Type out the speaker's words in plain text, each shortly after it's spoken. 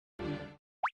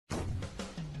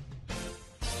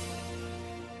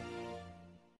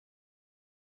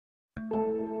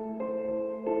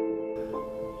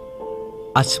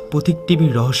আজ প্রতীক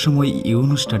টিভির রহস্যময় এই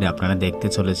অনুষ্ঠানে আপনারা দেখতে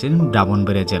চলেছেন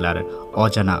ব্রাহ্মণবাড়িয়া জেলার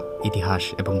অজানা ইতিহাস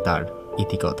এবং তার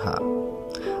ইতিকথা।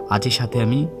 আজের সাথে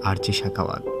আমি আরজি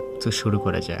শাখাওয়াত। তো শুরু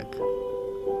করা যাক।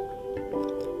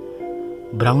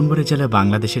 ব্রাহ্মণবাড়িয়া জেলা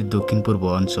বাংলাদেশের দক্ষিণ পূর্ব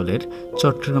অঞ্চলের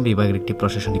চট্টগ্রাম বিভাগের একটি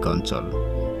প্রশাসনিক অঞ্চল,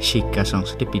 শিক্ষা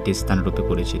সংস্কৃতি পীঠস্থান রূপে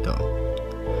পরিচিত।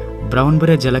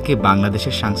 ব্রাহ্মণবাড়িয়া জেলাকে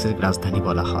বাংলাদেশের সাংস্কৃতিক রাজধানী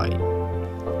বলা হয়।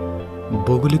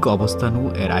 ভৌগোলিক অবস্থান ও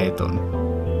এর আয়তন।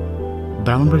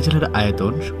 ব্রাহ্মণবাড়িয়া জেলার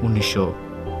আয়তন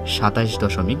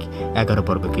 1927.11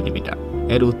 বর্গ কিলোমিটার।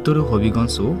 এর উত্তরে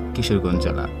হবিগঞ্জ ও কিশোরগঞ্জ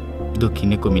জেলা,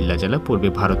 দক্ষিণে কুমিল্লা জেলা, পূর্বে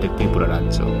ভারতের ত্রিপুরা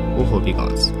রাজ্য ও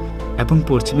হবিগঞ্জ এবং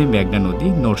পশ্চিমে মেঘনা নদী,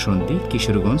 নরসন্দী,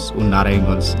 কিশোরগঞ্জ ও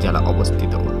নারায়ণগঞ্জ জেলা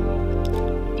অবস্থিত।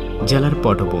 জেলার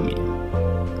পটভূমি।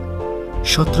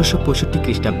 1765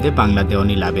 খ্রিস্টাব্দে বাংলা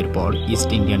দেওয়ানি লাভের পর ইস্ট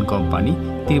ইন্ডিয়ান কোম্পানি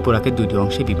ত্রিপুরাকে দুটি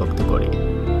অংশে বিভক্ত করে।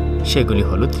 সেগুলি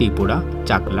হল ত্রিপুরা,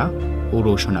 চাকলা ও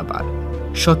রৌশনাবাদ।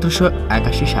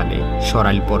 1781 সালে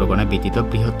সরাইল পরগনা ব্যতীত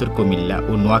বৃহত্তর কুমিল্লা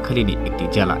ও নোয়াখালী নিয়ে একটি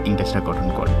জেলা ইন্ডাস্ট্রি গঠন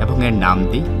করে এবং এর নাম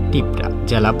দেয় টিপরা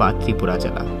জেলা বা ত্রিপুরা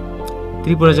জেলা।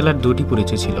 ত্রিপুরা জেলার দুটি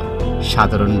পরিচয় ছিল।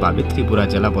 সাধারণভাবে ত্রিপুরা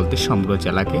জেলা বলতে সমগ্র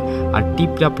জেলাকে, আর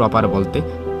টিপরা প্রপার বলতে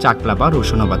চাকলা বা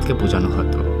রৌশনাবাদকে বোঝানো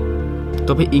হতো।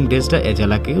 তবে ইংরেজরা এ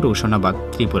জেলাকে রৌশনাবাদ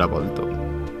ত্রিপুরা বলত।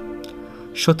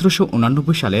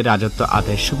 1789 সালে রাজত্ব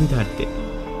আদায়ের সুবিধার্থে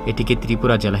এটিকে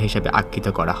ত্রিপুরা জেলা হিসেবে আখ্যিত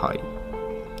করা হয়।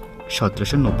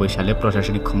 1790 সালে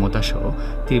প্রশাসনিক ক্ষমতা সহ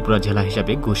ত্রিপুরা জেলা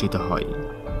হিসাবে ঘোষিত হয়।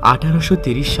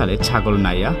 1830 সালে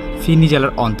ছাগলনাইয়া ফেনী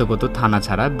জেলার অন্তর্গত থানা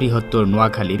ছাড়া বৃহত্তর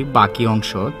নোয়াখালীর বাকি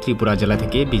অংশ ত্রিপুরা জেলা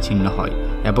থেকে বিচ্ছিন্ন হয়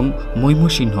এবং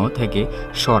ময়মনসিংহ থেকে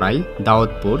সরাইল,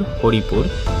 দাউদপুর, হরিপুর,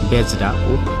 বেজরা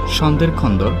ও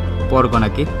সন্দেরখন্দর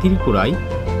পরগনাকে ত্রিপুরায়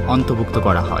অন্তর্ভুক্ত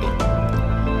করা হয়।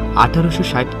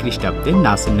 1860 খ্রিস্টাব্দে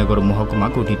নাসিরনগর মহকুমা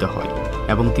গঠিত হয়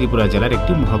এবং ত্রিপুরা জেলার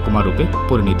একটি মহকুমা রূপে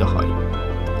পরিণত হয়।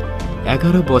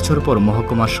 11 বছর পর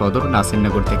মহকুমার সদর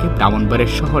নাসিরনগর থেকে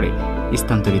ব্রাহ্মণবাড়িয়া শহরে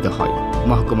স্থানান্তরিত হয়।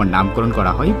 মহকুমার নামকরণ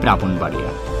করা হয়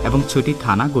ব্রাহ্মণবাড়িয়া এবং 6টি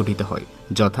থানা গঠিত হয়,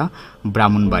 যথা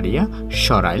ব্রাহ্মণবাড়িয়া,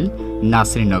 সরাইল,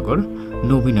 নাসিরনগর,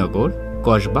 নবীনগর,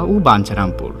 কসবা ও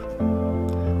বাঞ্ছারামপুর।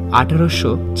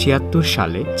 1876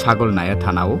 সালে ছাগলনাইয়া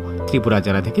থানাও ত্রিপুরা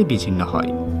জেলা থেকে বিচ্ছিন্ন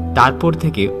হয়। তারপর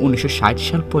থেকে 1960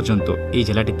 সাল পর্যন্ত এই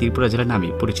জেলাটি ত্রিপুরা জেলা নামে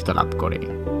পরিচিত লাভ করে।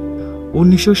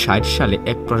 1960 সালে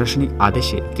এক প্রশাসনিক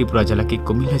আদেশে ত্রিপুরা জেলাকে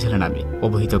কুমিল্লা জেলা নামে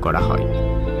অভিহিত করা হয়।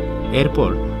 এরপর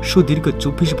সুদীর্ঘ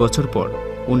 24 বছর পর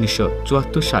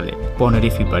 1974 সালে 15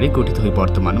 ফেব্রুয়ারি গঠিত হয়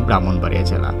বর্তমান ব্রাহ্মণবাড়িয়া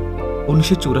জেলা।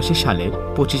 1984 সালের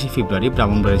 25 ফেব্রুয়ারি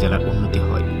ব্রাহ্মণবাড়িয়া জেলার উন্নতি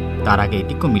হয়। তার আগে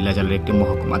এটি কুমিল্লা জেলার একটি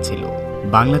মহকুমা ছিল।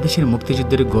 বাংলাদেশের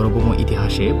মুক্তিযুদ্ধের গৌরবময়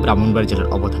ইতিহাসে ব্রাহ্মণবাড়িয়া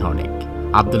জেলার অবদান অনেক।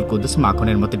 আব্দুল কুদ্দুস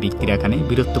মাখনের মতো ব্যক্তিরা এখানে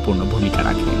বীরত্বপূর্ণ ভূমিকা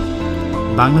রাখেন।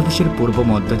 বাংলাদেশের পূর্ব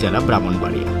মধ্য জেলা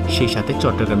ব্রাহ্মণবাড়িয়া, সেই সাথে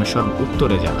চট্টগ্রামের সর্ব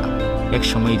উত্তরে জেলা।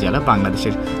 একসময় এই জেলা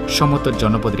বাংলাদেশের সমতল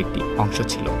জনপদের একটি অংশ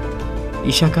ছিল।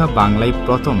 ইশাখা বাংলায়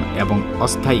প্রথম এবং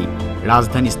অস্থায়ী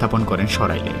রাজধানী স্থাপন করেন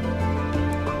সরাইলে।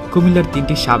 কুমিল্লার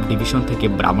 3টি সাব ডিভিশন থেকে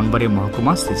ব্রাহ্মণবাড়িয়া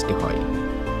মহকুমা সৃষ্টি হয়।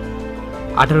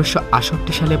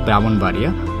 1868 সালে ব্রাহ্মণবাড়িয়া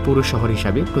পুর শহর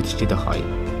হিসাবে প্রতিষ্ঠিত হয়।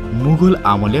 মুঘল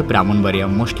আমলে ব্রাহ্মণবাড়িয়া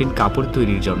মসলিন কাপড়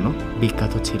তৈরির জন্য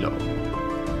বিখ্যাত ছিল।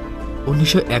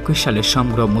 1921 সালে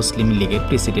সমগ্র মুসলিম লীগের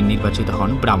প্রেসিডেন্ট নির্বাচিত হন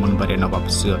ব্রাহ্মণবাড়িয়া নবাব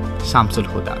সৈয়দ শামসুল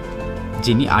হুদা,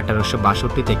 যিনি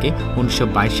 1862 থেকে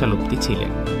 1922 সাল অবধি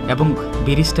ছিলেন, এবং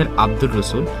ব্যারিস্টার আব্দুর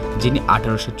রসুল, যিনি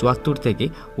 1874 থেকে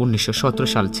 1917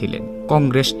 সাল ছিলেন।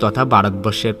 কংগ্রেস তথা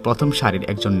ভারতবর্ষের প্রথম সারির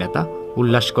একজন নেতা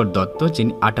উল্লাসকর দত্ত,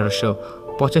 যিনি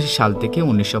 1885 সাল থেকে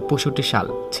 1965 সাল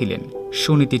ছিলেন।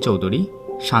 সুনীতি চৌধুরী,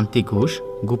 শান্তি ঘোষ,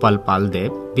 গোপাল পাল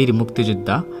দেব, বীর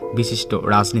মুক্তিযোদ্ধা, বিশিষ্ট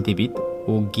রাজনীতিবিদ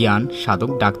ও জ্ঞান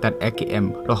সাধক ডাক্তার A.K.M.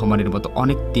 রহমানের মতো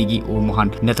অনেক ত্যাগী ও মহান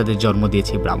নেতাদের জন্ম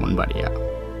দিয়েছে ব্রাহ্মণবাড়িয়া।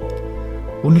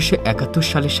 1971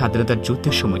 সালে স্বাধীনতার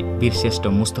যুদ্ধের সময় বীরশ্রেষ্ঠ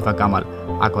মুস্তফা কামাল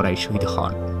আকরাই শহীদ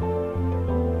হন।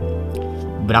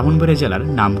 ব্রাহ্মণবাড়িয়া জেলার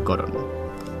নামকরণ।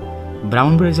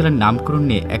 ব্রাহ্মণবাড়িয়া জেলার নামকরণ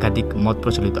নিয়ে একাধিক মত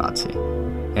প্রচলিত আছে।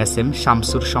 S.M.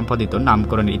 শামসুর সম্পাদিত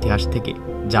নামকরণের ইতিহাস থেকে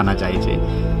জানা যায় যে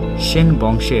সেন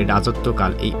বংশের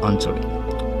রাজত্বকাল এই অঞ্চলে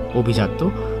অভিজাত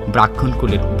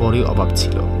ব্রাহ্মণকুলের বড়ই অভাব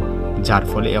ছিল, যার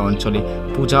ফলে এ অঞ্চলে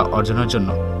পূজা অর্চনার জন্য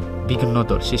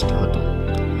বিঘ্নতার সৃষ্টি হতো।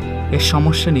 এর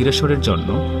সমস্যা নিরসনের জন্য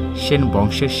সেন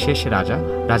বংশের শেষ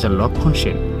রাজা লক্ষণ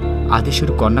সেন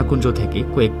আদিসুর কন্যাকুঞ্জ থেকে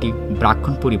কয়েকটি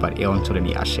ব্রাহ্মণ পরিবার এ অঞ্চলে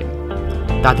নিয়ে আসে।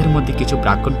 তাদের মধ্যে কিছু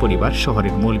ব্রাহ্মণ পরিবার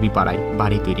শহরের মৌলভীপাড়ায়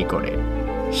বাড়ি তৈরি করে।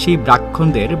 সেই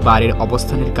ব্রাহ্মণদের বাড়ির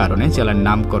অবস্থানের কারণে জেলার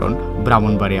নামকরণ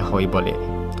ব্রাহ্মণবাড়িয়া হয় বলে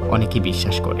অনেকেই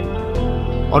বিশ্বাস করে।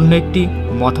 অন্য একটি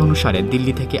মতানুসারে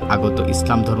দিল্লি থেকে আগত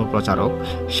ইসলাম ধর্ম প্রচারক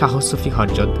শাহ সুফি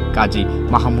হযরত কাজী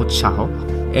মাহমুদ শাহ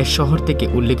এর শহর থেকে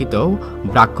উল্লেখিত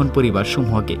ব্রাহ্মণ পরিবার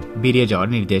সমূহকে বেরিয়ে যাওয়ার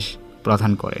নির্দেশ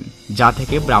প্রদান করেন, যা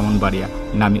থেকে ব্রাহ্মণবাড়িয়া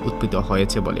নামে উৎপত্তি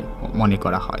হয়েছে বলে মনে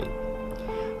করা হয়।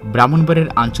 ব্রাহ্মণবাড়িয়ার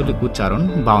আঞ্চলিক উচ্চারণ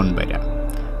বাউনবাড়িয়া।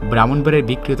 ব্রাহ্মণবাড়িয়ার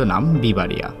বিকৃত নাম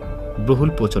বিবাড়িয়া বহুল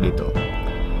প্রচলিত,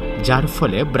 যার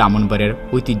ফলে ব্রাহ্মণবাড়িয়ার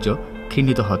ঐতিহ্য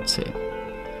ক্ষীণিত হচ্ছে।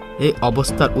 এই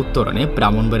অবস্থার উত্তরণে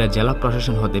ব্রাহ্মণবাড়িয়া জেলা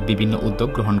প্রশাসন হতে বিভিন্ন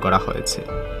উদ্যোগ গ্রহণ করা হয়েছে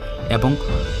এবং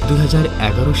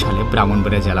 2011 সালে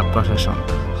ব্রাহ্মণবাড়িয়া জেলা প্রশাসন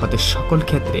হতে সকল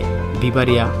ক্ষেত্রে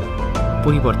বিবাড়িয়া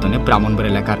পরিবর্তনে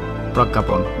ব্রাহ্মণবাড়িয়া লেখার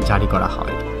প্রজ্ঞাপন জারি করা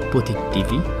হয়। প্রতীক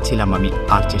টিভি ছিলাম আমি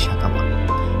আরজে শাখাওয়াত।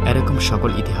 এরকম সকল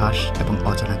ইতিহাস এবং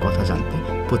অজানা কথা জানতে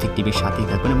প্রতীক টিভির সাথেই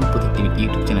থাকুন এবং প্রতীক টিভির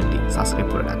ইউটিউব চ্যানেলটি সাবস্ক্রাইব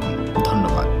করে রাখুন।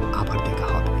 ধন্যবাদ।